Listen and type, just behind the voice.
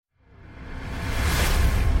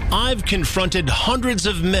I've confronted hundreds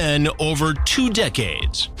of men over 2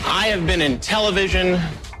 decades. I have been in television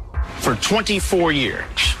for 24 years.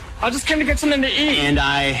 I just came to get something to eat. And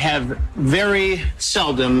I have very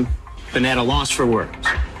seldom been at a loss for words.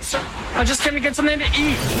 Sir, I just came to get something to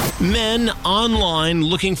eat. Men online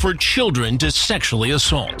looking for children to sexually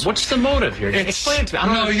assault. What's the motive here? Explain it to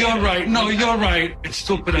me. No, you're right. No, you're right. It's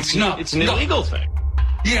stupid. It's an illegal thing.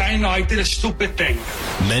 Yeah, I know. I did a stupid thing.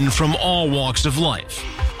 Men from all walks of life.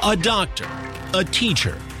 A doctor, a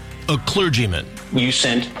teacher, a clergyman. You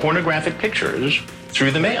sent pornographic pictures through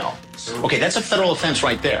the mail. Okay, that's a federal offense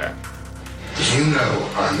right there. You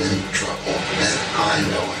know I'm in trouble, and I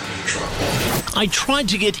know I'm in trouble. I tried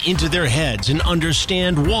to get into their heads and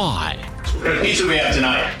understand why. What pizza we have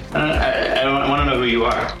tonight? I want to know who you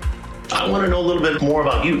are. I want to know a little bit more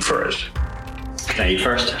about you first. Can I eat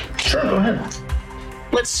first? Sure, go ahead.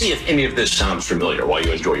 Let's see if any of this sounds familiar while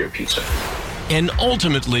you enjoy your pizza. And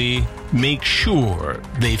ultimately make sure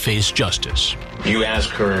they face justice. You ask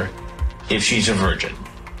her if she's a virgin.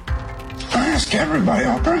 I ask everybody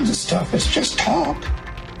all kinds of stuff. It's just talk.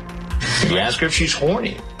 You ask her if she's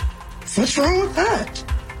horny. What's wrong with that?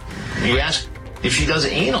 You ask if she does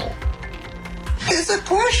anal. It's a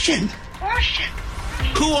question.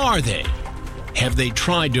 Who are they? Have they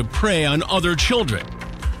tried to prey on other children?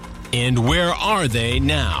 And where are they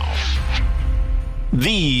now?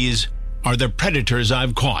 These are the predators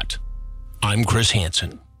I've caught. I'm Chris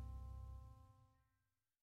Hansen.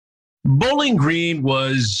 Bowling Green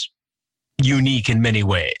was unique in many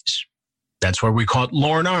ways. That's where we caught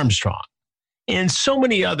Lauren Armstrong and so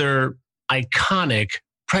many other iconic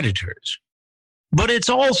predators. But it's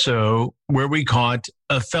also where we caught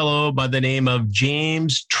a fellow by the name of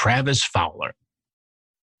James Travis Fowler.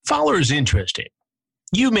 Fowler is interesting.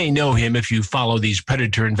 You may know him if you follow these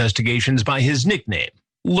predator investigations by his nickname,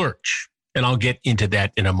 Lurch, and I'll get into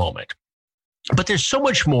that in a moment. But there's so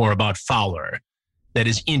much more about Fowler that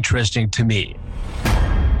is interesting to me.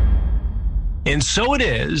 And so it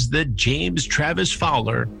is that James Travis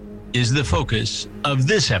Fowler is the focus of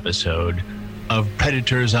this episode of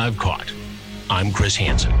Predators I've Caught. I'm Chris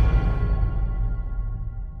Hansen.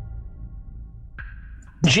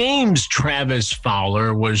 James Travis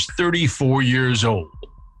Fowler was 34 years old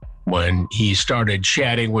when he started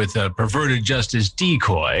chatting with a perverted justice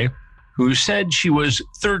decoy who said she was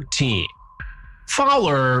 13.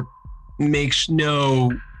 Fowler makes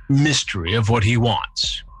no mystery of what he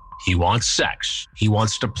wants. He wants sex. He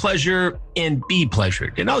wants to pleasure and be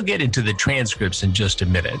pleasured. And I'll get into the transcripts in just a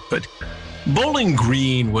minute. But Bowling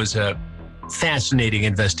Green was a fascinating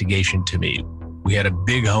investigation to me. We had a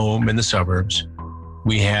big home in the suburbs.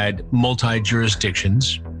 We had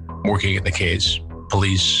multi-jurisdictions working in the case,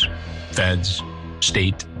 police, feds,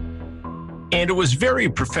 state. And it was very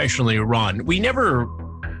professionally run. We never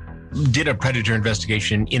did a predator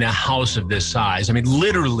investigation in a house of this size. I mean,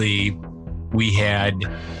 literally, we had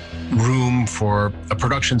room for a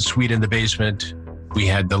production suite in the basement. We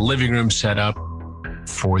had the living room set up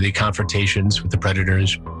for the confrontations with the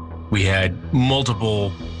predators. We had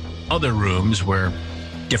multiple other rooms where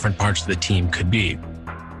different parts of the team could be.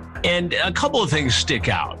 And a couple of things stick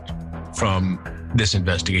out from this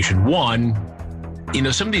investigation. One,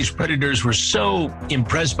 some of these predators were so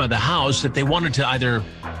impressed by the house that they wanted to either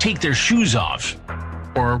take their shoes off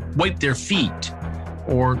or wipe their feet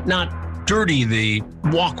or not dirty the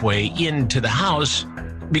walkway into the house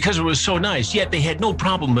because it was so nice. Yet they had no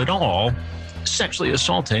problem at all sexually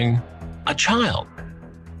assaulting a child.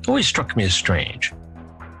 It always struck me as strange.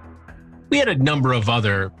 We had a number of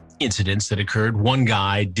other incidents that occurred. One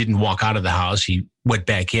guy didn't walk out of the house. He went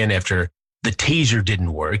back in after the taser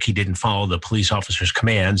didn't work. He didn't follow the police officer's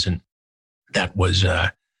commands, and that was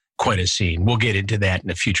quite a scene. We'll get into that in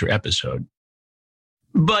a future episode.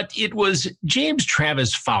 But it was James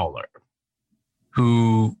Travis Fowler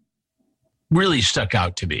who really stuck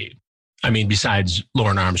out to me. I mean, besides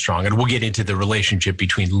Lauren Armstrong, and we'll get into the relationship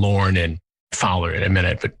between Lauren and Fowler in a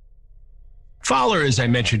minute. But Fowler, as I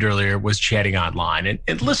mentioned earlier, was chatting online,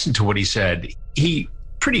 and listen to what he said. He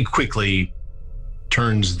pretty quickly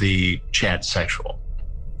turns the chat sexual.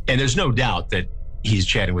 And there's no doubt that he's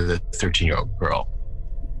chatting with a 13-year-old girl.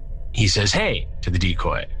 He says, "Hey," to the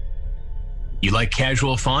decoy, "you like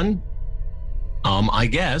casual fun?" I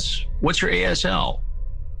guess. What's your ASL?"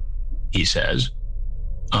 He says,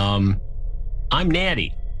 "I'm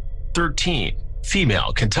Natty, 13,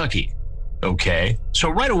 female, Kentucky." Okay. So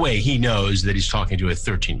right away, he knows that he's talking to a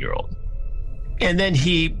 13-year-old. And then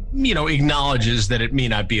he, acknowledges that it may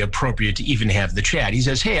not be appropriate to even have the chat. He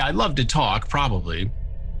says, "Hey, I'd love to talk, probably.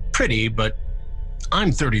 Pretty, but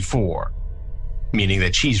I'm 34. meaning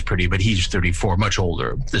that she's pretty, but he's 34, much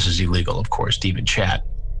older. This is illegal, of course, to even chat.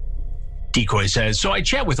 Decoy says, so I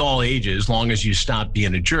chat with all ages, long as you stop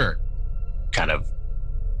being a jerk. Kind of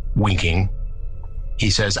winking. He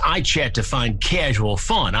says, I chat to find casual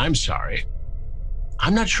fun. I'm sorry.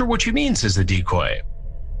 I'm not sure what you mean, says the decoy.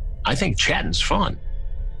 I think chatting's fun.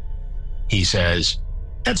 He says,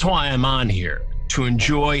 that's why I'm on here, to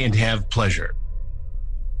enjoy and have pleasure.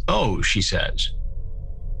 Oh, she says.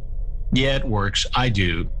 Yeah, it works. I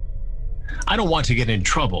do. I don't want to get in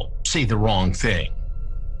trouble, say the wrong thing.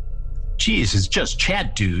 Geez, it's just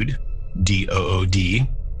chat, dude. D-O-O-D.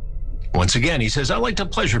 Once again, he says, I like to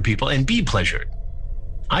pleasure people and be pleasured.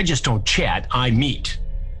 I just don't chat, I meet.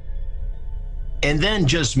 And then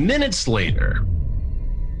just minutes later,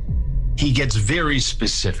 he gets very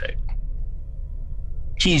specific.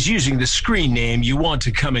 He's using the screen name, You Want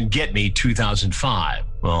to Come and Get Me 2005.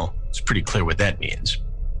 Well, it's pretty clear what that means.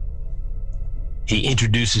 He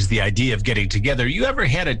introduces the idea of getting together. You ever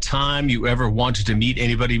had a time you ever wanted to meet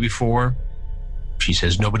anybody before? She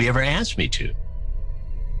says, nobody ever asked me to.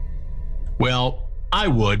 Well, I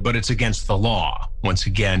would, but it's against the law. Once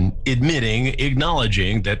again,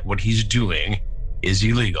 acknowledging that what he's doing is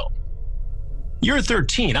illegal. You're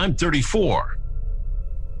 13, I'm 34.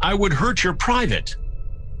 I would hurt your private.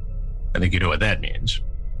 I think you know what that means.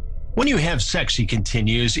 When you have sex, he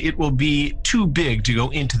continues, it will be too big to go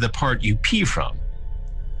into the part you pee from.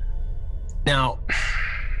 Now,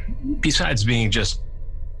 besides being just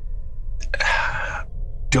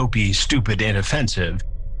dopey, stupid, and offensive,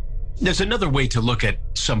 there's another way to look at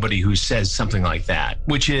somebody who says something like that,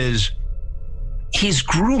 which is he's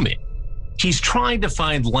grooming. He's trying to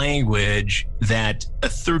find language that a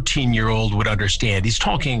 13-year-old would understand. He's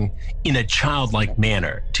talking in a childlike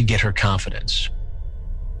manner to get her confidence.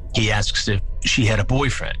 He asks if she had a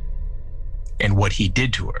boyfriend and what he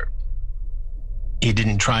did to her. He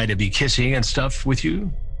didn't try to be kissing and stuff with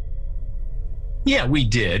you? Yeah, we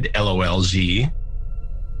did, LOLZ.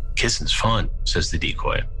 Kissing's fun, says the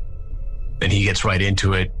decoy. Then he gets right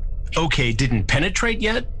into it. Okay, didn't penetrate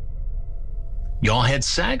yet? Y'all had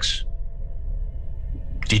sex?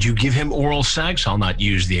 Did you give him oral sex? I'll not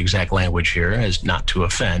use the exact language here as not to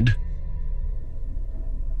offend.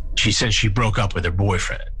 She says she broke up with her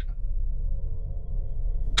boyfriend.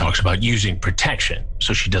 Talks about using protection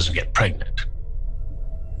so she doesn't get pregnant.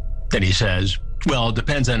 Then he says, well, it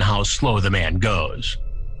depends on how slow the man goes.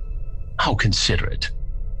 How considerate.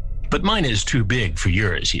 But mine is too big for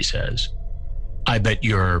yours, he says. I bet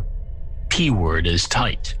your P word is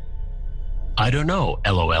tight. I don't know,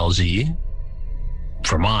 LOLZ.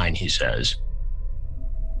 For mine, he says.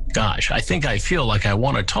 Gosh, I think I feel like I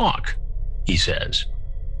want to talk, he says.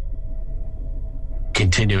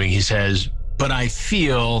 Continuing, he says, but I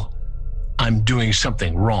feel I'm doing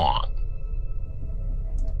something wrong.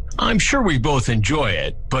 I'm sure we both enjoy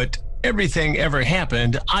it, but everything ever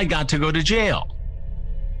happened, I got to go to jail.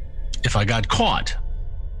 If I got caught.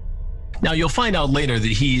 Now, you'll find out later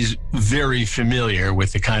that he's very familiar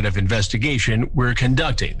with the kind of investigation we're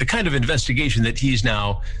conducting, the kind of investigation that he's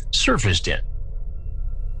now surfaced in.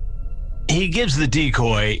 He gives the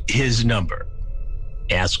decoy his number,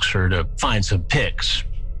 asks her to find some pics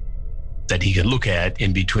that he can look at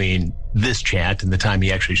in between this chat and the time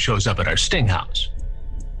he actually shows up at our sting house.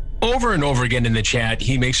 Over and over again in the chat,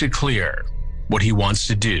 he makes it clear what he wants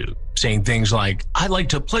to do, saying things like, I like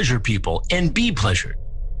to pleasure people and be pleasured.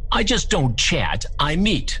 I just don't chat, I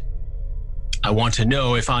meet. I want to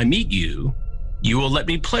know if I meet you, you will let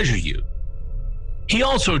me pleasure you. He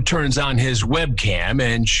also turns on his webcam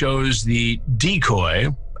and shows the decoy,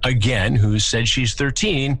 again, who said she's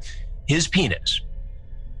 13, his penis.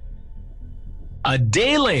 A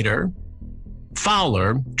day later,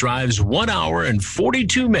 Fowler drives 1 hour and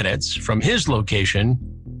 42 minutes from his location,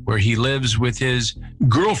 where he lives with his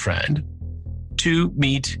girlfriend, to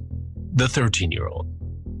meet the 13-year-old.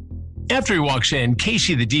 After he walks in,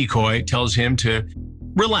 Casey the decoy tells him to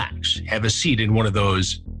relax, have a seat in one of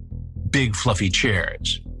those big fluffy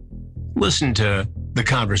chairs. Listen to the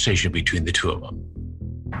conversation between the two of them.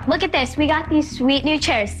 Look at this. We got these sweet new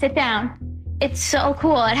chairs. Sit down. It's so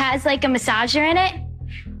cool. It has like a massager in it.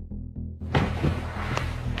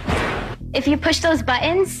 If you push those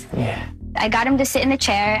buttons, Yeah. I got him to sit in the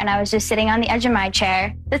chair and I was just sitting on the edge of my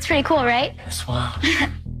chair. That's pretty cool, right? That's wild.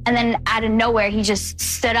 And then out of nowhere, he just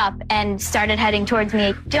stood up and started heading towards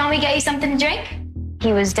me. Do you want me to get you something to drink?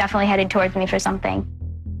 He was definitely headed towards me for something.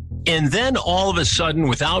 And then all of a sudden,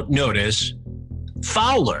 without notice,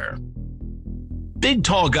 Fowler, big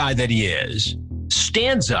tall guy that he is,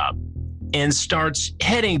 stands up and starts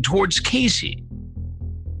heading towards Casey.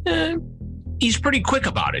 He's pretty quick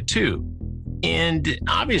about it, too. And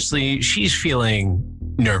obviously, she's feeling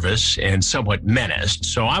nervous and somewhat menaced.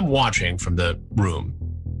 So I'm watching from the room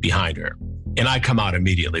behind her. And I come out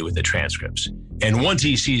immediately with the transcripts. And once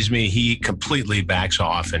he sees me, he completely backs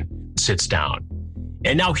off and sits down.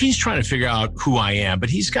 And now he's trying to figure out who I am, but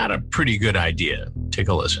he's got a pretty good idea. Take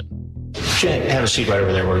a listen. Jay, have a seat right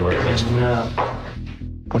over there where you were, please. No.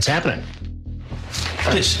 What's happening?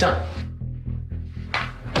 Please, stop.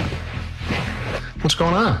 What's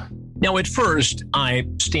going on? Now, at first, I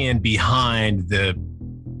stand behind the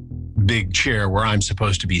big chair where I'm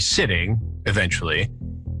supposed to be sitting eventually.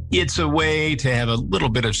 It's a way to have a little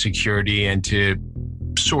bit of security and to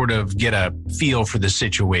sort of get a feel for the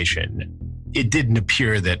situation. It didn't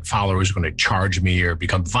appear that Fowler was going to charge me or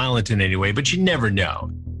become violent in any way, but you never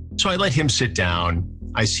know. So I let him sit down.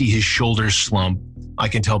 I see his shoulders slump. I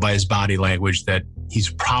can tell by his body language that he's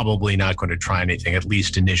probably not going to try anything, at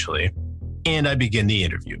least initially. And I begin the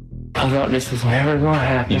interview. I thought this was never going to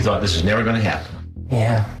happen. You thought this is never going to happen.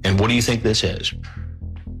 Yeah. And what do you think this is?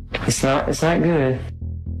 It's not good.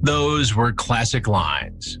 Those were classic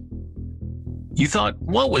lines. You thought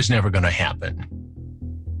what was never going to happen?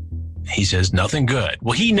 He says, nothing good.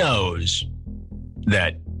 Well, he knows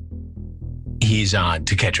that he's on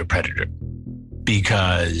To Catch a Predator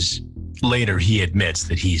because later he admits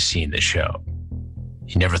that he's seen the show.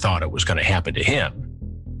 He never thought it was going to happen to him.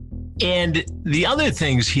 And the other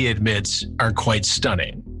things he admits are quite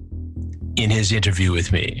stunning in his interview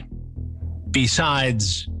with me.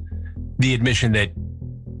 Besides the admission that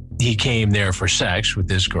he came there for sex with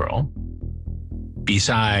this girl,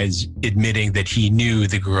 besides admitting that he knew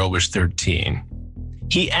the girl was 13,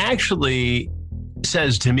 he actually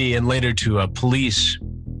says to me and later to a police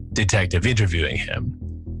detective interviewing him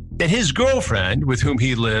that his girlfriend with whom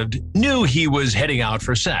he lived knew he was heading out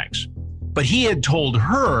for sex, but he had told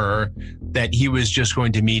her that he was just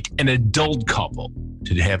going to meet an adult couple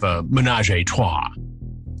to have a menage a trois.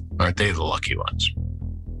 Aren't they the lucky ones?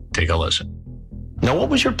 Take a listen. Now, what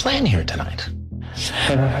was your plan here tonight?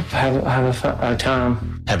 Have a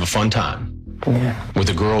time. Have a fun time. Yeah. With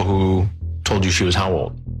a girl who told you she was how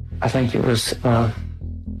old? I think it was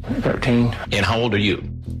 13. And how old are you?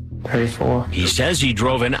 34. He says he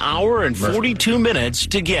drove an hour and 42 minutes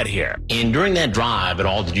to get here. And during that drive at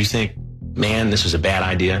all, did you think, man, this is a bad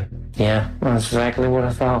idea? Yeah, that's exactly what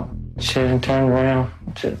I thought. Should have turned around.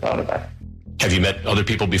 Should have thought about it. Have you met other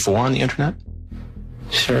people before on the internet?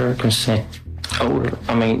 Sure, consent. Older.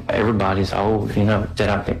 I mean, everybody's old, you know,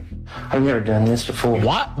 I've never done this before.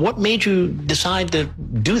 What made you decide to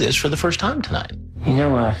do this for the first time tonight? You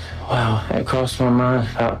know, it crossed my mind.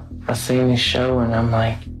 I seen this show and I'm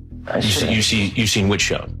like, you've seen which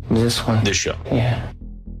show? This one. This show. Yeah.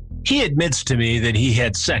 He admits to me that he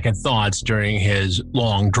had second thoughts during his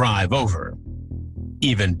long drive over,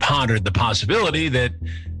 even pondered the possibility that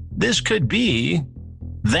this could be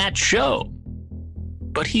that show.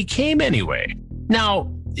 But he came anyway.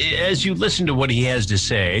 Now, as you listen to what he has to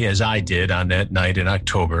say, as I did on that night in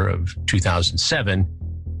October of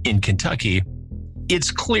 2007 in Kentucky,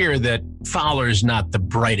 it's clear that Fowler's not the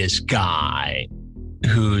brightest guy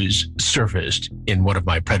who's surfaced in one of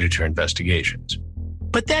my predator investigations.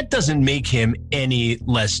 But that doesn't make him any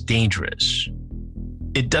less dangerous.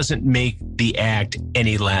 It doesn't make the act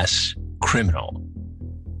any less criminal.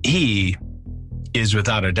 He is,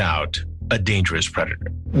 without a doubt, a dangerous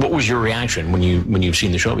predator. What was your reaction when you've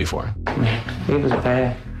seen the show before? It was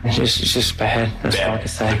bad. It's just bad. That's all I can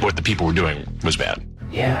say. What the people were doing was bad.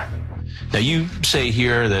 Yeah. Now, you say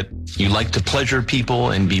here that you like to pleasure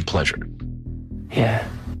people and be pleasured. Yeah.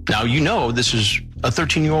 Now, you know this is a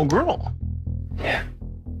 13-year-old girl. Yeah.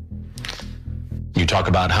 You talk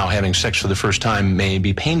about how having sex for the first time may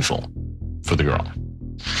be painful for the girl.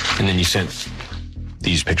 And then you sent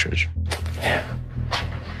these pictures. Yeah.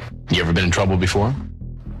 You ever been in trouble before?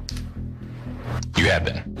 You have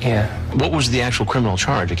been? Yeah. What was the actual criminal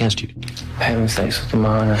charge against you? Having sex with a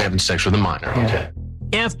minor. Having sex with a minor, Yeah. okay.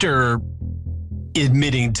 After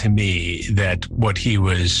admitting to me that what he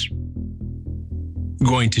was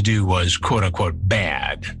going to do was quote unquote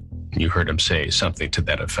bad, you heard him say something to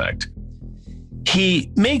that effect,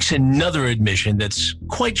 he makes another admission that's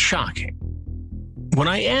quite shocking. When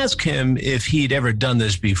I ask him if he'd ever done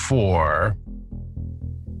this before,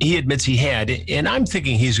 he admits he had, and I'm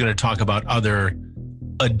thinking he's going to talk about other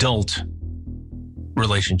adult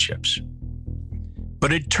relationships.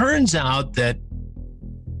 But it turns out that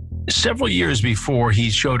several years before he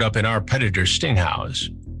showed up in our Predator Sting House,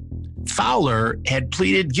 Fowler had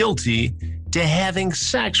pleaded guilty to having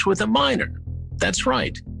sex with a minor. That's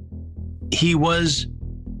right. He was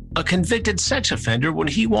a convicted sex offender when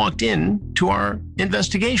he walked in to our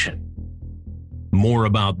investigation. more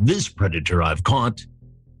about this predator I've caught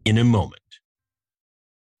in a moment.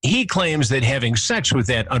 He claims that having sex with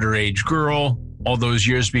that underage girl all those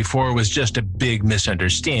years before was just a big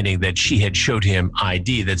misunderstanding, that she had showed him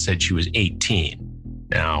ID that said she was 18.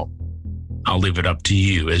 Now, I'll leave it up to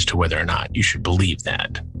you as to whether or not you should believe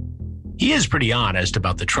that. He is pretty honest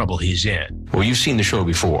about the trouble he's in. Well, you've seen the show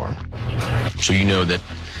before, so you know that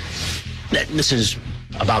this is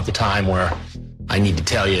about the time where I need to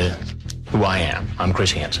tell you who I am. I'm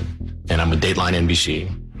Chris Hansen, and I'm with Dateline NBC.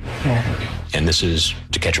 And this is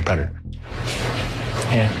To Catch a Predator.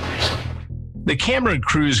 Yeah. The camera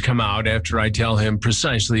crews come out after I tell him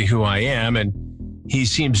precisely who I am, and he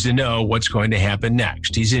seems to know what's going to happen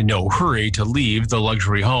next. He's in no hurry to leave the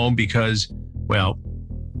luxury home because, well,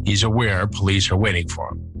 he's aware police are waiting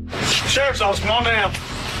for him. Sheriff's office, come on down.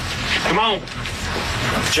 Come on.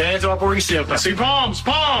 Put your hands up where you sit. I see palms.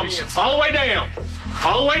 All the way down.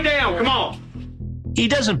 All the way down. Come on. He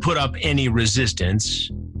doesn't put up any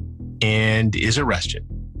resistance and is arrested,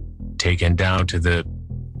 taken down to the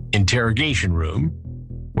interrogation room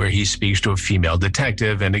where he speaks to a female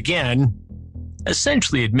detective and again,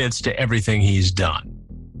 essentially admits to everything he's done.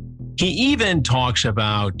 He even talks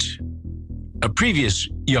about a previous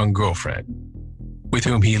young girlfriend with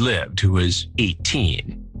whom he lived who was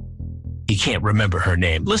 18. He can't remember her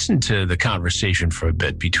name. Listen to the conversation for a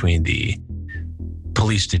bit between the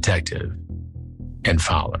police detective and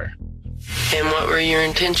Fowler. And what were your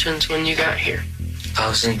intentions when you got here? I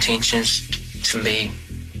was intentions to be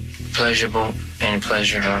pleasurable and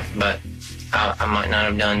pleasure her, but I might not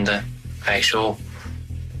have done the actual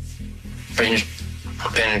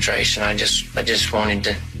penetration. I just wanted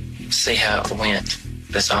to see how it went.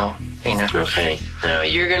 That's all, you know. Okay. Now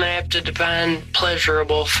you're gonna have to define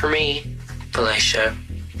pleasurable for me. Pleasure,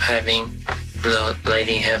 having the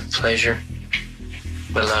lady have pleasure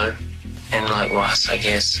below, and likewise, I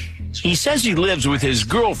guess. He says he lives with his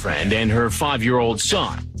girlfriend and her 5-year-old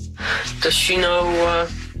son. Does she know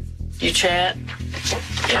you chat?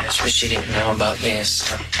 Yes, but she didn't know about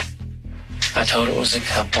this. I told her it was a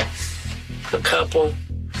couple.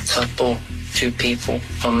 Couple, 2 people,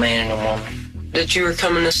 a man and a woman. That you were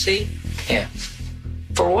coming to see? Yeah.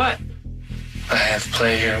 For what? I have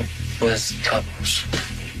pleasure with couples.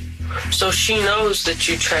 So she knows that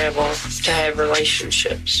you travel to have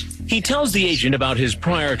relationships. He tells the agent about his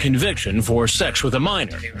prior conviction for sex with a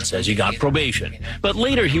minor, says he got probation, but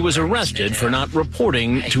later he was arrested for not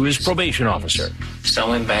reporting to his probation officer. So I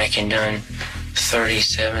went back and done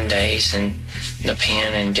 37 days in the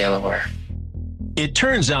pen in Delaware. It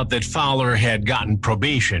turns out that Fowler had gotten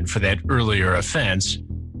probation for that earlier offense,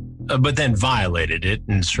 but then violated it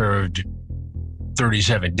and served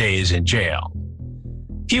 37 days in jail.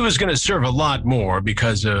 He was going to serve a lot more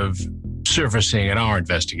because of surfacing in our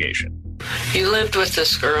investigation. You lived with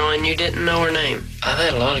this girl and you didn't know her name. I've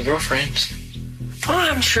had a lot of girlfriends. Well,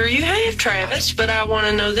 I'm sure you have, Travis, but I want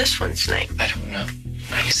to know this one's name. I don't know.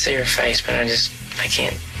 I can see her face, but I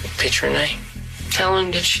can't picture her name. How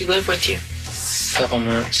long did she live with you? A couple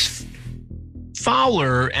months.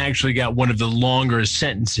 Fowler actually got one of the longer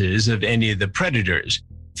sentences of any of the predators,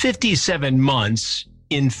 57 months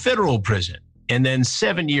in federal prison, and then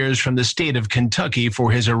 7 years from the state of Kentucky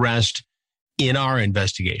for his arrest in our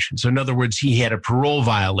investigation. So in other words, he had a parole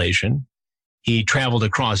violation. He traveled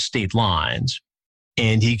across state lines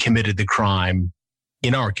and he committed the crime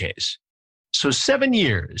in our case. So 7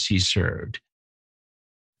 years he served.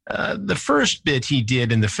 The first bit he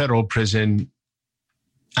did in the federal prison,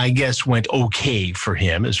 I guess, went okay for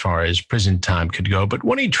him as far as prison time could go. But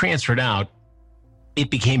when he transferred out, it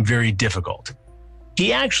became very difficult.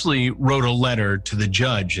 He actually wrote a letter to the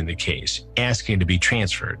judge in the case asking to be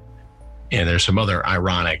transferred. And there's some other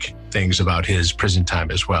ironic things about his prison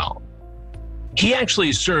time as well. He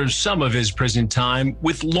actually served some of his prison time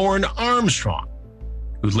with Lauren Armstrong,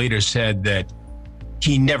 who later said that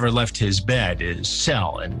he never left his bed, his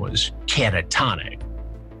cell, and was catatonic.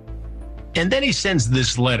 And then he sends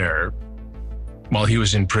this letter while he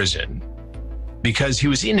was in prison because he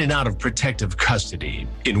was in and out of protective custody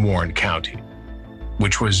in Warren County,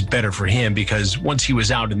 which was better for him because once he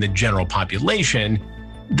was out in the general population,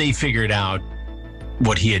 they figured out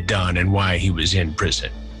what he had done and why he was in prison.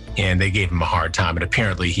 And they gave him a hard time. And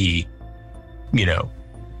apparently he,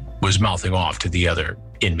 was mouthing off to the other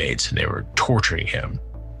inmates and they were torturing him.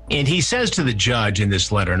 And he says to the judge in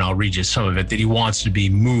this letter, and I'll read you some of it, that he wants to be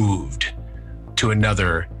moved to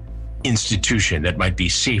another institution that might be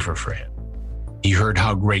safer for him. He heard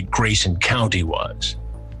how great Grayson County was.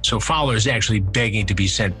 So Fowler's actually begging to be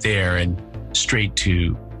sent there and straight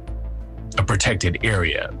to a protected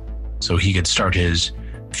area so he could start his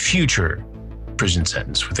future prison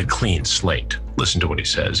sentence with a clean slate. Listen to what he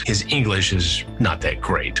says. His English is not that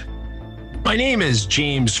great. My name is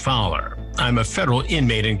James Fowler. I'm a federal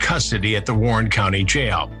inmate in custody at the Warren County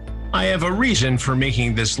Jail. I have a reason for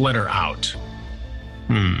making this letter out.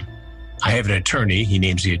 I have an attorney, he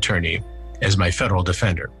names the attorney, as my federal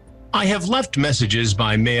defender. I have left messages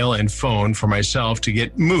by mail and phone for myself to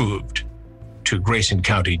get moved to Grayson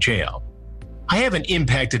County Jail. I have an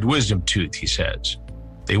impacted wisdom tooth, he says.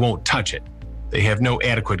 They won't touch it. They have no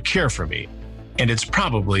adequate care for me, and it's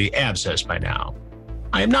probably abscessed by now.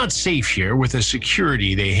 I am not safe here with the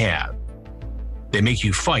security they have. They make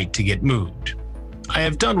you fight to get moved. I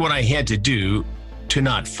have done what I had to do to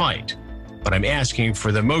not fight, but I'm asking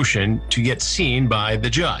for the motion to get seen by the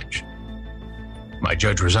judge. My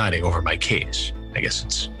judge residing over my case. I guess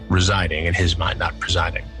it's residing in his mind, not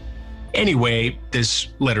presiding. Anyway, this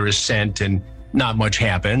letter is sent and not much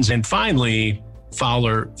happens. And finally,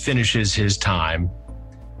 Fowler finishes his time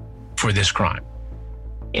for this crime.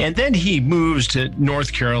 And then he moves to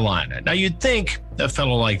North Carolina. Now, you'd think a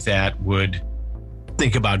fellow like that would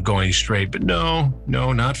think about going straight, but no,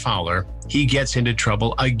 not Fowler. He gets into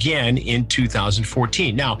trouble again in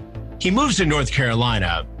 2014. Now, he moves to North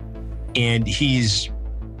Carolina, and he's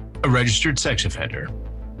a registered sex offender.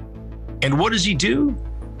 And what does he do?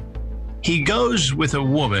 He goes with a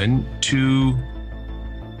woman to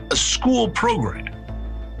a school program.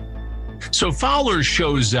 So Fowler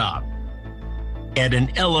shows up at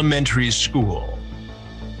an elementary school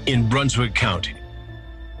in Brunswick County.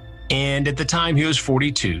 And at the time, he was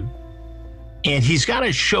 42. And he's got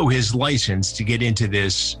to show his license to get into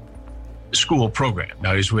this school program.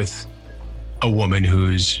 Now, he's with a woman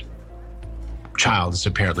whose child is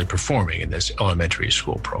apparently performing in this elementary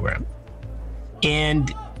school program.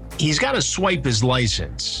 And he's got to swipe his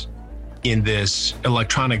license in this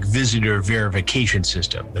electronic visitor verification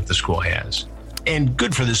system that the school has. And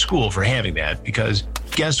good for the school for having that, because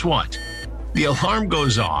guess what? The alarm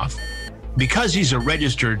goes off. Because he's a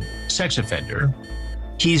registered sex offender,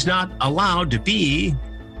 he's not allowed to be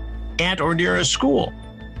at or near a school.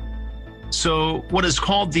 So what is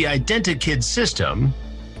called the IdentiKid system,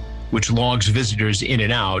 which logs visitors in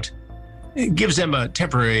and out, it gives them a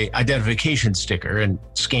temporary identification sticker and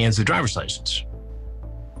scans the driver's license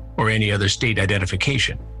or any other state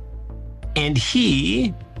identification. And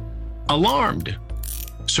he alarmed.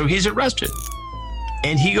 So he's arrested.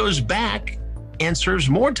 And he goes back and serves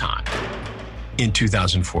more time in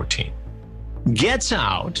 2014. Gets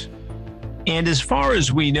out, and as far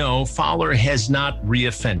as we know, Fowler has not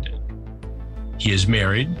reoffended. He is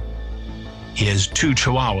married, he has 2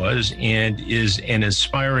 chihuahuas, and is an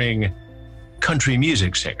aspiring country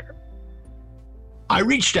music singer. I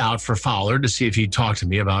reached out for Fowler to see if he'd talk to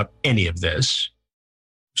me about any of this.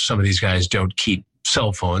 Some of these guys don't keep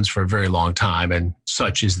cell phones for a very long time, and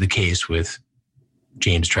such is the case with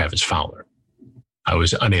James Travis Fowler. I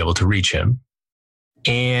was unable to reach him.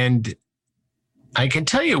 And I can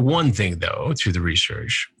tell you one thing, though, through the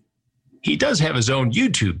research. He does have his own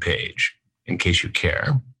YouTube page, in case you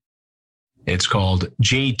care. It's called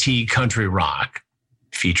JT Country Rock,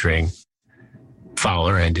 featuring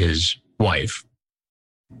Fowler and his wife.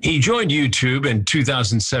 He joined YouTube in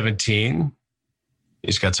 2017.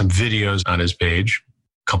 He's got some videos on his page,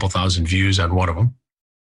 a couple thousand views on one of them.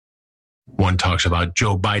 One talks about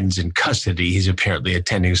Joe Biden's in custody. He's apparently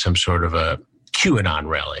attending some sort of a QAnon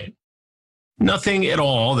rally. Nothing at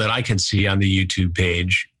all that I can see on the YouTube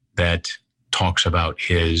page that talks about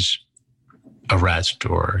his arrest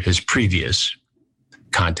or his previous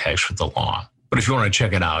contacts with the law. But if you want to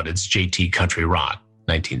check it out, it's JT Country Rock,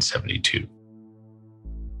 1972.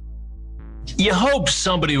 You hope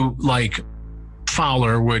somebody like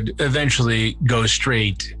Fowler would eventually go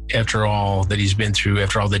straight after all that he's been through,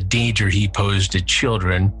 after all the danger he posed to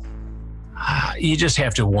children. You just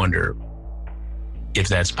have to wonder if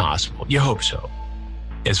that's possible. You hope so.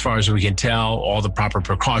 As far as we can tell, all the proper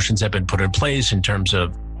precautions have been put in place in terms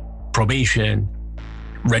of probation,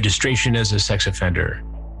 registration as a sex offender,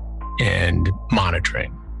 and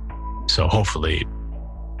monitoring. So hopefully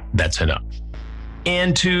that's enough.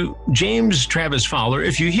 And to James Travis Fowler,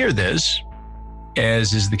 if you hear this,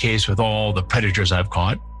 as is the case with all the predators I've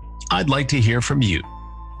caught, I'd like to hear from you.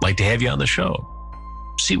 I'd like to have you on the show.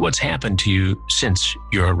 See what's happened to you since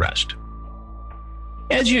your arrest.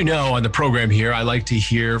 As you know, on the program here, I like to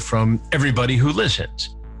hear from everybody who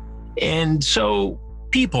listens. And so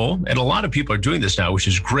people, and a lot of people are doing this now, which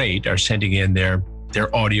is great, are sending in their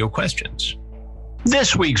audio questions.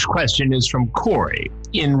 This week's question is from Corey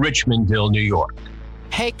in Richmondville, New York.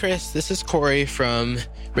 Hey, Chris, this is Corey from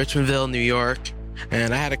Richmondville, New York.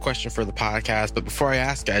 And I had a question for the podcast, but before I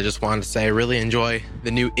ask it, I just wanted to say I really enjoy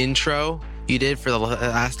the new intro you did for the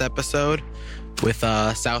last episode with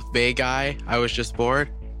South Bay guy. I was just bored.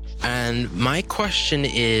 And my question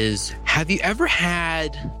is, have you ever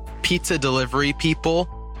had pizza delivery people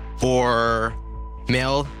or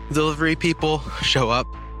mail delivery show up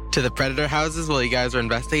to the predator houses while you guys are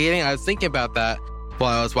investigating? I was thinking about that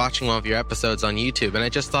while I was watching one of your episodes on YouTube, and I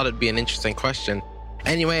just thought it'd be an interesting question.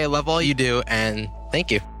 Anyway, I love all you do, and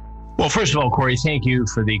thank you. Well, first of all, Corey, thank you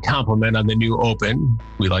for the compliment on the new open.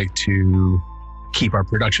 We like to keep our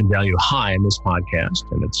production value high in this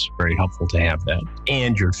podcast, and it's very helpful to have that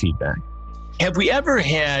and your feedback. Have we ever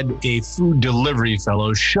had a food delivery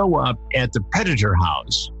fellow show up at the predator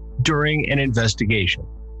house during an investigation?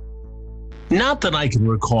 Not that I can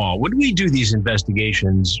recall. When we do these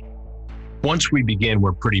investigations, once we begin,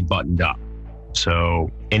 we're pretty buttoned up. So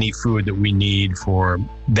any food that we need for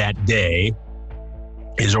that day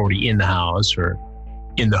is already in the house or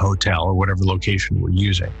in the hotel or whatever location we're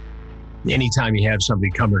using. Anytime you have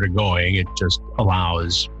somebody coming or going, it just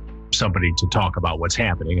allows somebody to talk about what's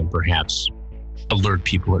happening and perhaps alert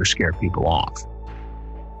people or scare people off.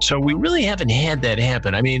 So we really haven't had that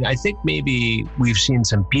happen. I mean, I think maybe we've seen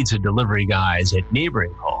some pizza delivery guys at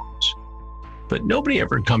neighboring homes, but nobody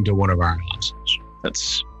ever come to one of our houses.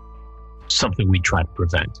 That's something we try to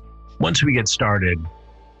prevent. Once we get started,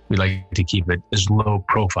 we like to keep it as low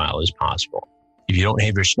profile as possible. If you don't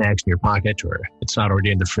have your snacks in your pocket or it's not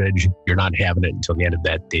already in the fridge, you're not having it until the end of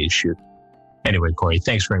that day's shoot. Anyway, Corey,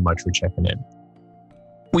 thanks very much for checking in.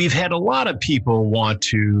 We've had a lot of people want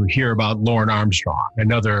to hear about Lauren Armstrong,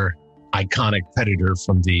 another iconic predator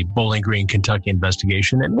from the Bowling Green, Kentucky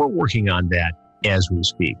investigation, and we're working on that as we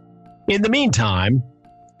speak. In the meantime,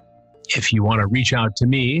 if you want to reach out to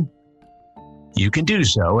me, you can do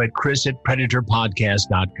so at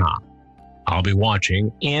chris@predatorpodcast.com. I'll be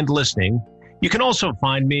watching and listening. You can also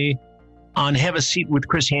find me on Have a Seat with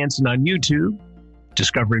Chris Hansen on YouTube,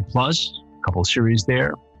 Discovery Plus, a couple of series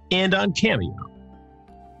there, and on Cameo.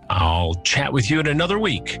 I'll chat with you in another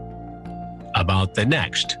week about the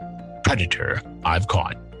next predator I've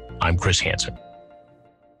caught. I'm Chris Hansen.